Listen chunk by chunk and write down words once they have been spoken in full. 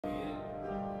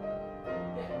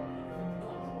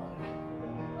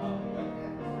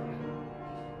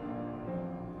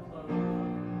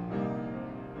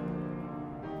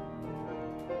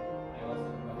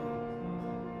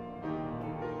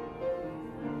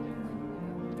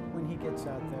gets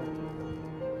out there.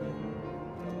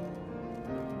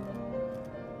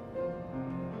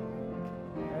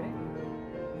 Ready?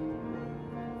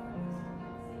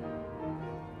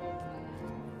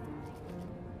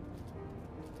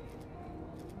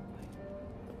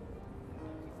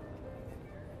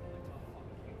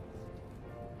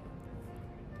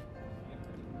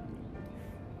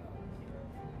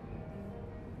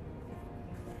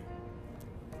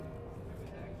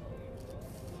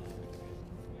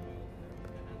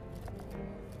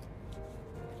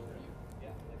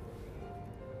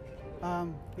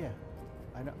 Yeah.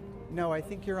 I don't. No, I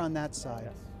think you're on that side.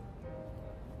 Yes.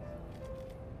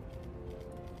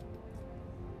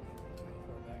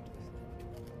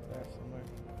 There somewhere.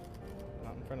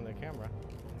 Not in front of the camera.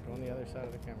 Go on the other side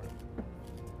of the camera.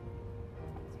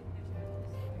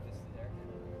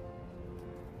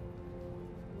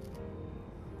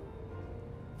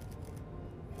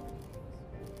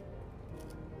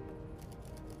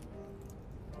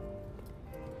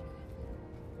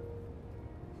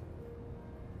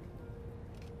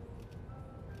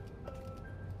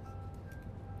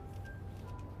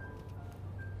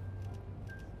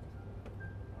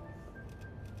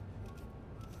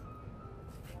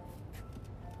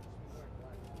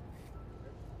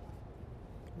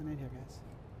 Come on in here, guys.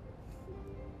 Am I supposed to hold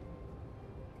your hand?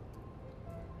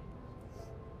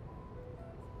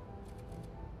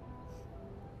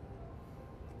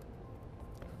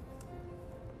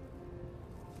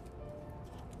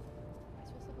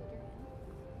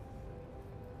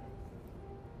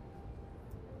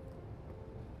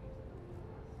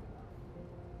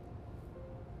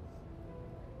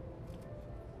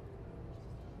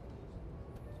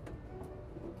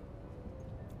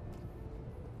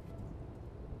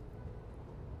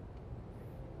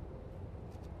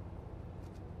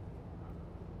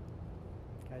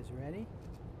 Guys ready?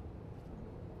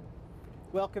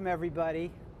 Welcome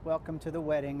everybody. Welcome to the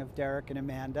wedding of Derek and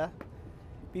Amanda.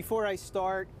 Before I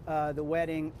start the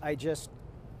wedding,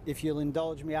 if you'll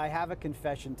indulge me, I have a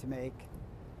confession to make.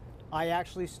 I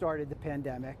actually started the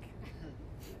pandemic.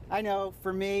 I know,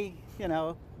 for me,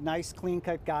 nice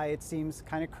clean-cut guy, it seems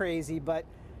kind of crazy, but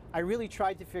I really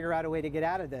tried to figure out a way to get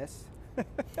out of this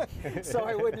so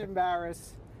I wouldn't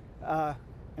embarrass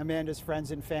Amanda's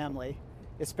friends and family,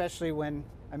 especially when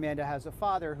Amanda has a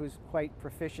father who's quite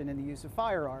proficient in the use of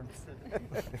firearms.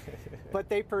 But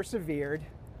they persevered,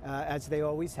 as they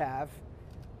always have.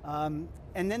 And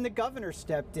then the governor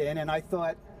stepped in, and I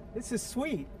thought, this is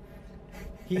sweet.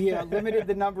 He limited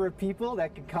the number of people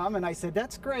that could come, and I said,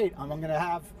 that's great. I'm going to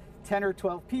have 10 or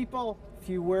 12 people, a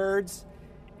few words,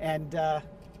 and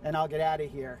I'll get out of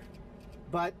here.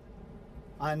 But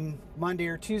on Monday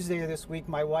or Tuesday of this week,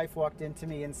 my wife walked into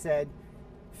me and said,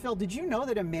 Phil, did you know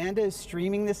that Amanda is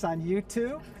streaming this on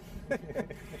YouTube?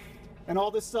 And all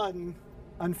of a sudden,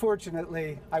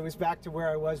 unfortunately, I was back to where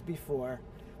I was before.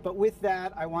 But with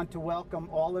that, I want to welcome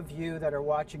all of you that are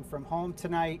watching from home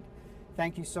tonight.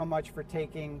 Thank you so much for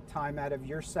taking time out of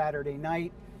your Saturday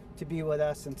night to be with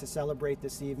us and to celebrate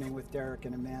this evening with Derek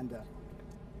and Amanda.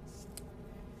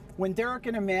 When Derek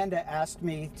and Amanda asked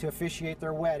me to officiate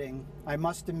their wedding, I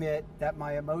must admit that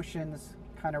my emotions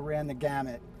kind of ran the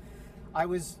gamut. I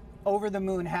was over the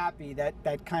moon happy,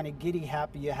 that kind of giddy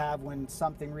happy you have when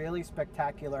something really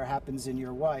spectacular happens in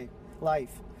your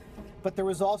life. But there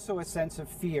was also a sense of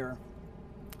fear.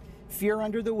 Fear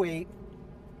under the weight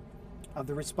of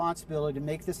the responsibility to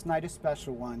make this night a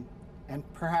special one, and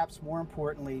perhaps more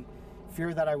importantly,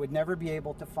 fear that I would never be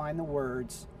able to find the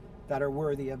words that are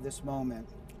worthy of this moment.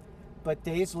 But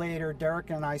days later, Derek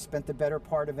and I spent the better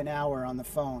part of an hour on the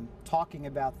phone talking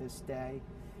about this day,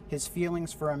 his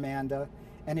feelings for Amanda,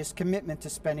 and his commitment to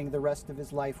spending the rest of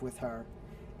his life with her.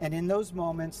 And in those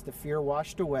moments, the fear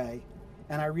washed away,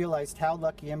 and I realized how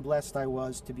lucky and blessed I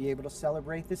was to be able to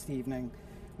celebrate this evening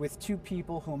with two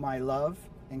people whom I love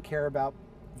and care about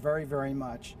very, very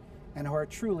much, and who are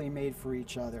truly made for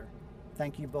each other.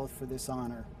 Thank you both for this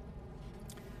honor.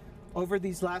 Over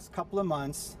these last couple of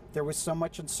months, there was so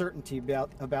much uncertainty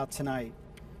about tonight.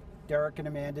 Derek and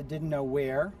Amanda didn't know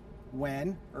where,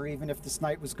 when, or even if this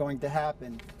night was going to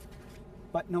happen.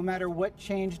 But no matter what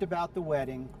changed about the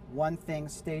wedding, one thing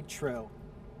stayed true: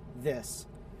 this.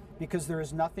 Because there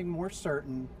is nothing more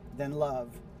certain than love,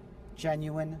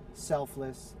 genuine,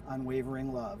 selfless,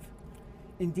 unwavering love.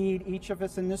 Indeed, each of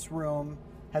us in this room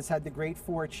has had the great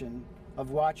fortune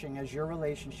of watching as your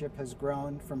relationship has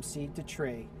grown from seed to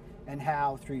tree, and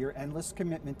how, through your endless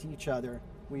commitment to each other,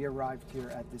 we arrived here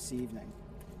at this evening.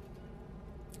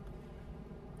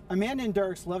 Amanda and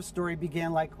Derek's love story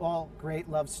began, like all great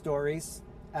love stories,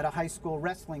 at a high school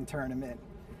wrestling tournament,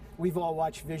 We've all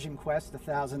watched Vision Quest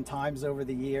 1,000 times over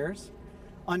the years.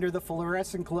 Under the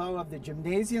fluorescent glow of the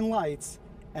gymnasium lights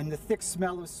and the thick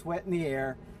smell of sweat in the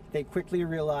air, they quickly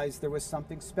realized there was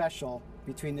something special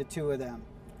between the two of them.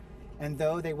 And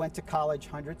though they went to college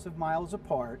hundreds of miles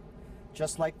apart,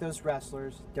 just like those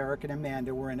wrestlers, Derek and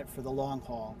Amanda were in it for the long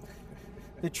haul.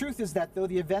 The truth is that though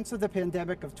the events of the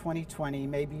pandemic of 2020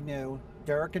 may be new,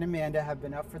 Derek and Amanda have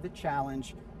been up for the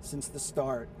challenge since the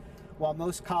start. While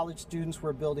most college students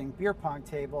were building beer pong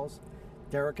tables,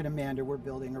 Derek and Amanda were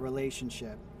building a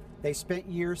relationship. They spent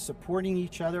years supporting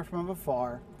each other from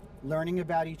afar, learning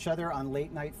about each other on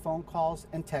late night phone calls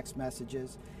and text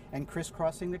messages, and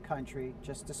crisscrossing the country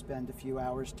just to spend a few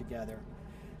hours together.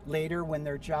 Later, when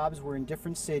their jobs were in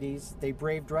different cities, they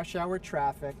braved rush hour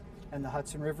traffic and the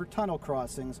Hudson River tunnel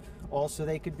crossings, all so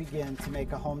they could begin to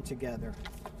make a home together.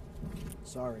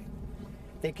 Sorry.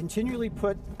 They continually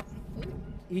put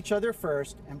each other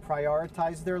first and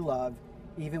prioritized their love,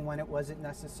 even when it wasn't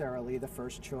necessarily the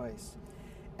first choice.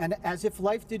 And as if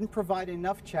life didn't provide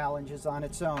enough challenges on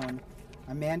its own,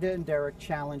 Amanda and Derek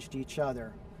challenged each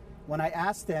other. When I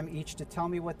asked them each to tell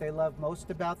me what they loved most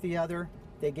about the other,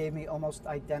 they gave me almost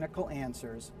identical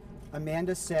answers.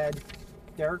 Amanda said,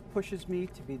 "Derek pushes me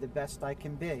to be the best I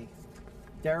can be."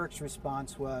 Derek's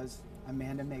response was,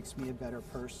 "Amanda makes me a better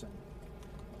person."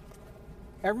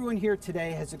 Everyone here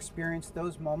today has experienced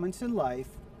those moments in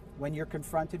life when you're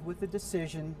confronted with a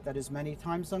decision that is many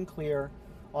times unclear,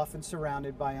 often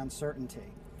surrounded by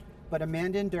uncertainty. But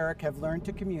Amanda and Derek have learned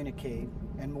to communicate,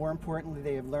 and more importantly,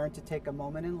 they have learned to take a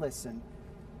moment and listen,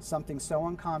 something so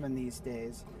uncommon these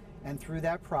days. And through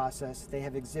that process, they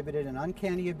have exhibited an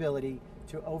uncanny ability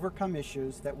to overcome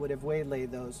issues that would have waylaid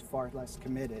those far less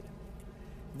committed.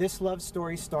 This love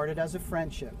story started as a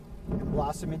friendship and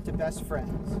blossomed into best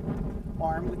friends.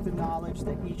 Armed with the knowledge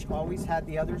that each always had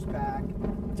the other's back,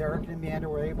 Derek and Amanda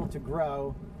were able to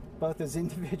grow, both as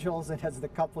individuals and as the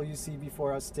couple you see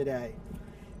before us today.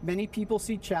 Many people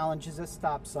see challenges as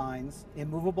stop signs,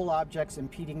 immovable objects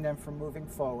impeding them from moving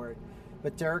forward,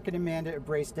 but Derek and Amanda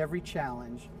embraced every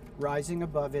challenge, rising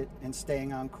above it and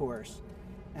staying on course.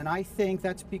 And I think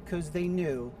that's because they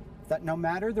knew that no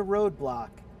matter the roadblock,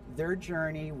 their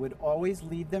journey would always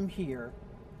lead them here,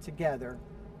 together,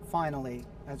 finally,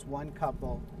 as one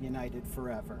couple, united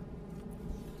forever.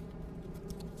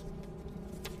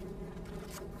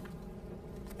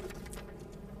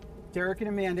 Derek and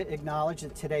Amanda acknowledge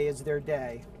that today is their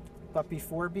day, but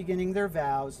before beginning their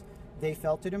vows, they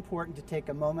felt it important to take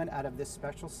a moment out of this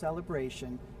special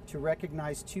celebration to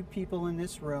recognize two people in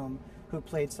this room who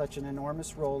played such an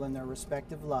enormous role in their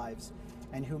respective lives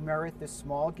and who merit this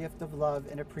small gift of love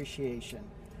and appreciation.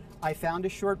 I found a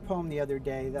short poem the other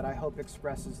day that I hope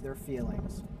expresses their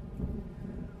feelings.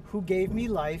 Who gave me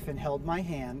life and held my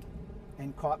hand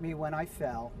and caught me when I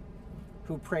fell,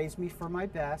 who praised me for my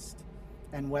best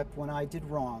and wept when I did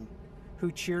wrong,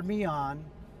 who cheered me on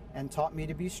and taught me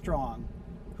to be strong,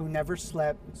 who never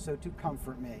slept so to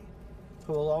comfort me,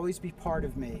 who will always be part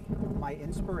of me, my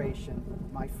inspiration,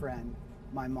 my friend,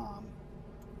 my mom.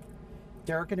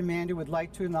 Derek and Amanda would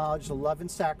like to acknowledge the love and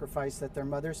sacrifice that their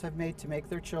mothers have made to make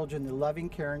their children the loving,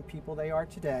 caring people they are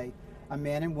today, a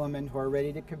man and woman who are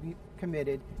ready to be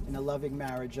committed in a loving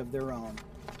marriage of their own.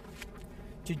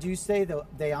 To do so,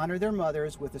 they honor their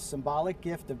mothers with a symbolic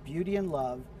gift of beauty and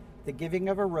love, the giving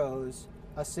of a rose,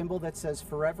 a symbol that says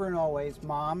forever and always,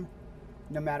 Mom,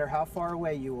 no matter how far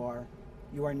away you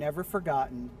are never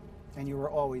forgotten, and you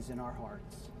are always in our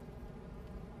hearts.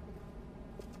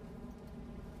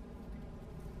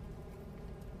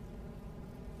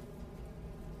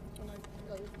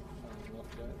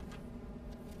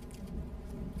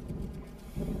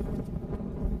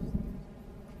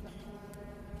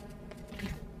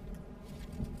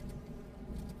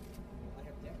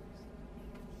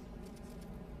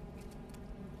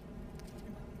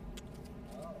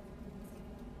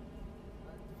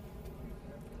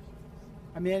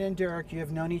 Amanda and Derek, you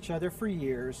have known each other for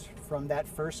years, from that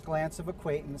first glance of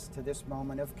acquaintance to this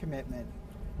moment of commitment.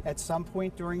 At some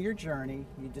point during your journey,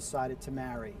 you decided to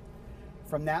marry.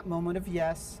 From that moment of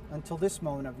yes until this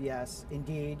moment of yes,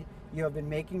 indeed, you have been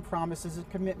making promises and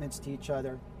commitments to each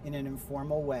other in an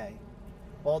informal way.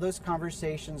 All those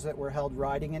conversations that were held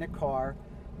riding in a car,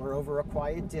 or over a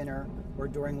quiet dinner, or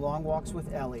during long walks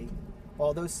with Ellie,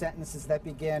 all those sentences that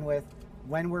began with,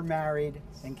 when we're married,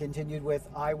 and continued with,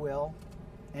 I will,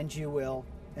 and you will,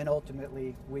 and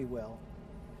ultimately we will.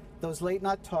 Those late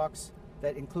night talks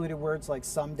that included words like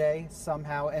someday,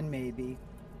 somehow, and maybe,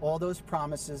 all those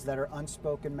promises that are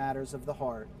unspoken matters of the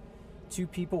heart. Two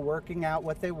people working out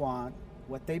what they want,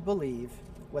 what they believe,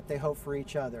 what they hope for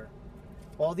each other.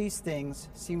 All these things,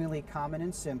 seemingly common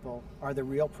and simple, are the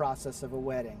real process of a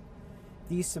wedding.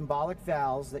 These symbolic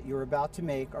vows that you're about to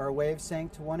make are a way of saying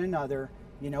to one another,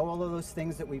 you know, all of those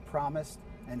things that we promised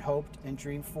and hoped and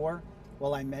dreamed for?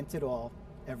 Well, I meant it all,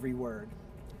 every word.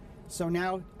 So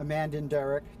now, Amanda and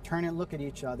Derek, turn and look at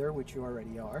each other, which you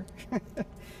already are,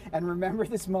 and remember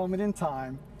this moment in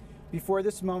time. Before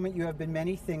this moment, you have been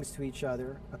many things to each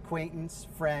other: acquaintance,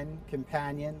 friend,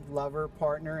 companion, lover,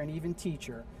 partner, and even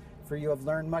teacher, for you have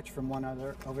learned much from one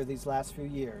another over these last few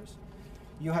years.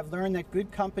 You have learned that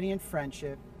good company and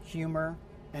friendship, humor,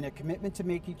 and a commitment to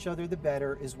make each other the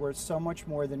better is worth so much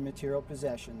more than material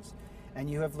possessions. And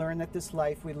you have learned that this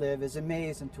life we live is a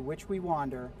maze into which we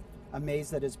wander, a maze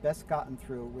that is best gotten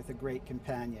through with a great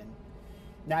companion.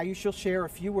 Now you shall share a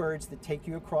few words that take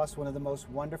you across one of the most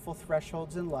wonderful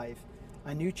thresholds in life,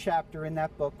 a new chapter in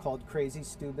that book called Crazy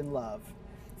Stueben Love.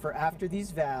 For after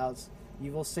these vows,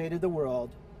 you will say to the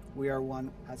world, we are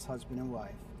one as husband and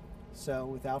wife. So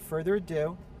without further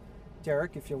ado,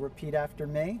 Derek, if you'll repeat after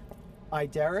me. I,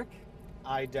 Derek,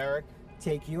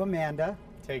 take you, Amanda,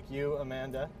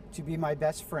 to be my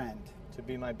best friend,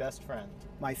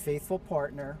 my faithful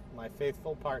partner,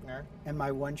 and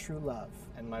my one true love.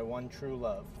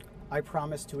 I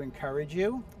promise to encourage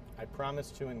you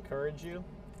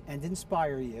and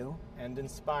inspire you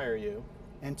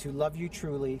and to love you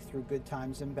truly through good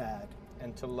times and bad.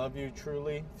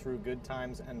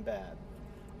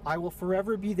 I will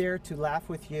forever be there to laugh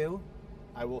with you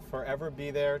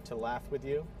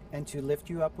and to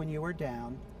lift you up when you are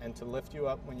down and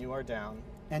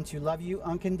to love you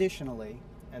unconditionally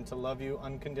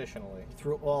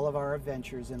through all of our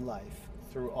adventures in life.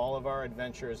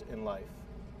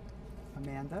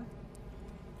 Amanda?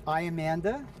 I,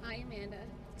 Amanda,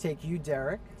 take you,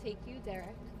 Derek,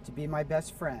 to be my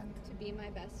best friend,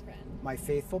 my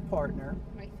faithful partner,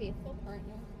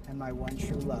 and my one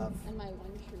true love.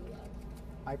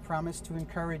 I promise to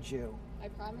encourage you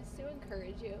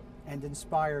and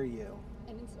inspire you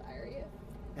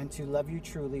and to love you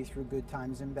truly through good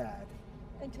times and bad.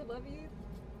 And to love you,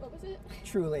 what was it?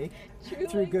 Truly,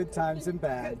 through good times and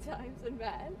bad. Good times and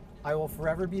bad. I will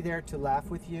forever be there to laugh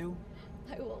with you.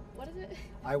 What is it?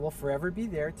 I will forever be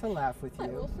there to laugh with I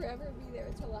will you forever be there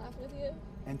to laugh with you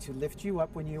and to lift you up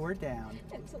when you are down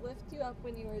and to lift you up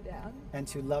when you are down and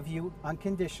to love you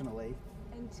unconditionally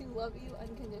and to love you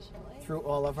unconditionally through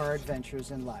all of our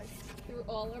adventures in life,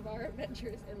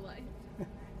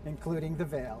 including the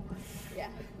veil. Yeah.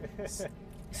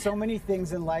 So many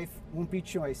things in life won't be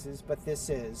choices, but this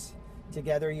is.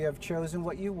 Together you have chosen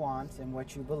what you want and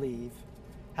what you believe.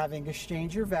 Having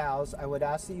exchanged your vows, I would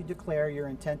ask that you declare your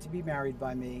intent to be married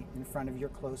by me in front of your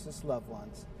closest loved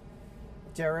ones.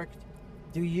 Derek,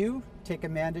 do you take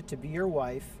Amanda to be your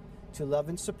wife, to love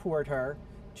and support her,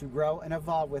 to grow and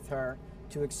evolve with her,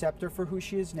 to accept her for who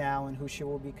she is now and who she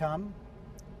will become?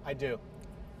 I do.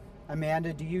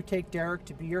 Amanda, do you take Derek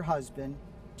to be your husband,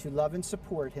 to love and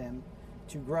support him,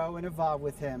 to grow and evolve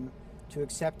with him, to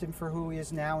accept him for who he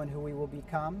is now and who he will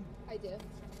become? I do.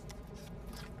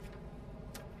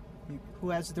 Who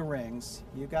has the rings?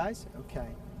 You guys? Okay.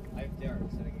 I have Derek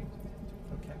sitting in.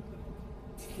 Okay.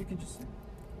 You can just...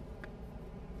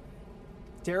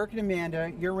 Derek and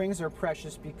Amanda, your rings are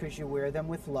precious because you wear them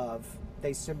with love.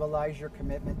 They symbolize your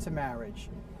commitment to marriage.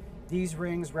 These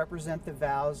rings represent the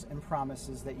vows and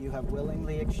promises that you have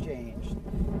willingly exchanged.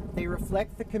 They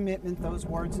reflect the commitment those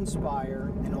words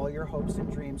inspire and all your hopes and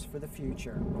dreams for the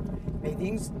future. May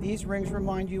these rings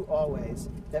remind you always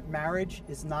that marriage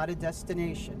is not a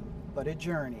destination, but a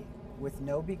journey with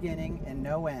no beginning and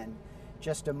no end,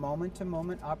 just a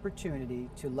moment-to-moment opportunity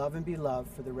to love and be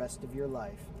loved for the rest of your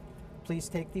life. Please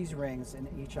take these rings and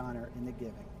each honor in the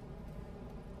giving.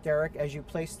 Derek, as you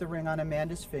place the ring on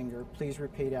Amanda's finger, please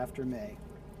repeat after me.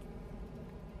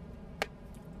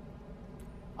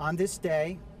 On this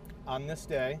day,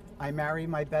 I marry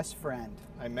my best friend,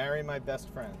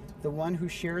 the one who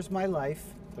shares my life,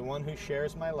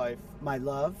 my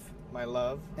love,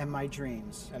 and my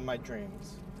dreams.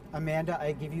 Amanda,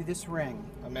 I give you this ring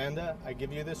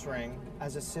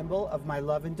as a symbol of my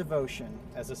love and devotion.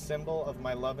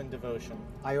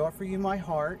 I offer you my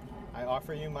heart,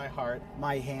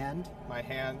 my hand,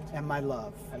 and my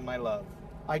love.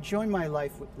 I join my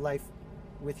life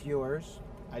with yours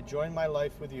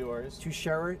to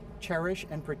cherish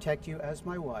and protect you as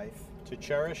my wife,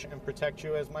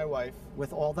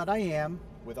 with all that I am,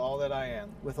 with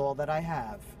all that I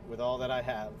have.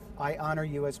 I honor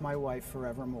you as my wife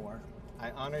forevermore.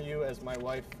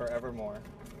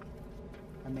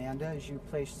 Amanda, as you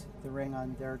place the ring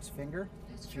on Derek's finger,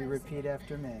 you repeat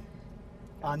after me.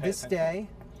 On this day,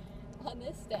 On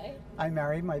this day, I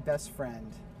marry my best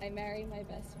friend, I marry my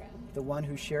best friend, the one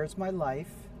who shares my life,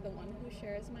 the one who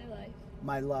shares my life,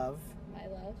 my love,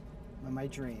 and my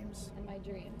dreams. my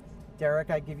dreams.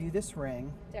 Derek, I give you this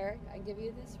ring Derek, I give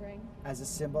you this ring as a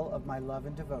symbol of my love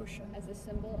and devotion. as a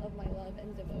symbol of my love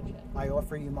and devotion. I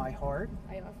offer you my heart,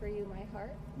 I offer you my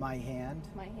heart, my hand,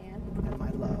 my hand, and my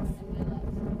love. and my love.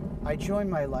 I join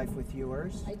my life with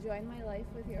yours I join my life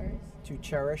with yours to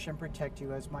cherish and protect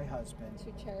you as my husband.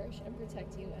 to cherish and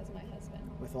protect you as my husband.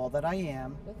 With all that I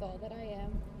am, With all that I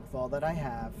am, with all that I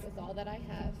have, with all that I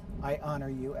have, I honor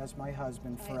you as my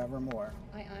husband I- forevermore.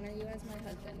 I honor you as my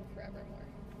husband forevermore.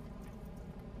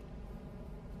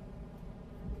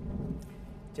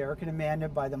 Derek and Amanda,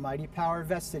 by the mighty power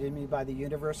vested in me by the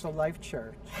Universal Life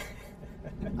Church,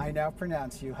 I now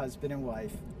pronounce you husband and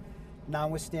wife.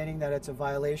 Notwithstanding that it's a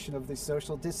violation of the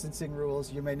social distancing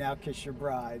rules, you may now kiss your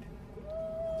bride.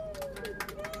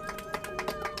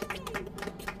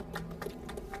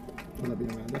 I love you,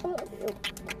 Amanda.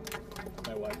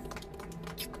 My wife. I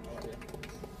love you.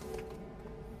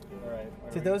 All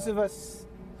right. To those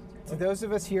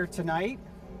of us here tonight,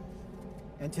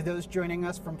 and to those joining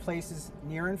us from places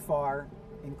near and far,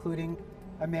 including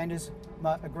Amanda's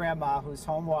grandma who's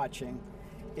home watching,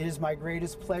 it is my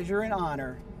greatest pleasure and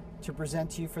honor to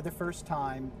present to you for the first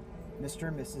time Mr.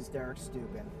 and Mrs. Derek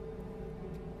Stueben.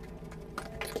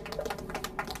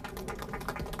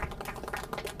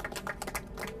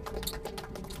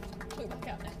 Move back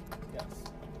out now. Yes.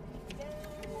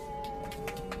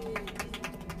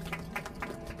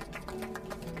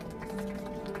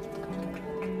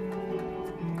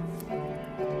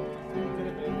 Get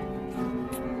it,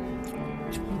 baby.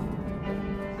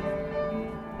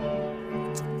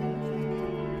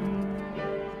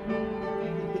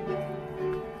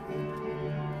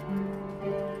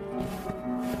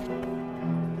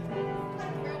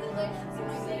 Congratulations,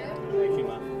 my dear. Thank you,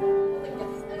 Mom.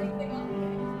 Anything on?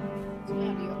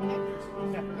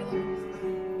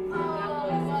 Oh,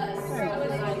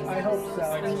 I hope so. I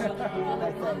think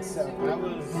so. That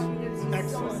was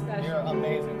excellent. You're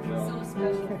amazing, Phil. So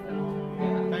special,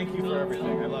 Phil. Thank you for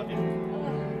everything. I love you.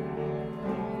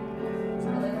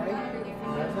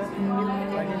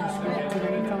 I didn't speak too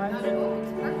many times.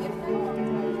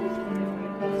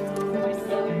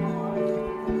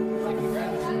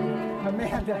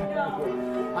 Amanda,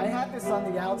 I had this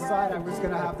on the outside. I was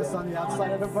going to have this on the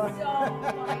outside of the book.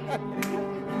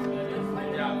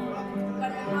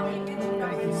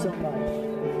 Thank you so much.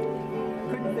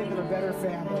 Couldn't think of a better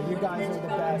family. You guys are the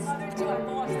best.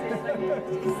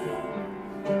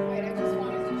 Wait, I just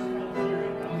want to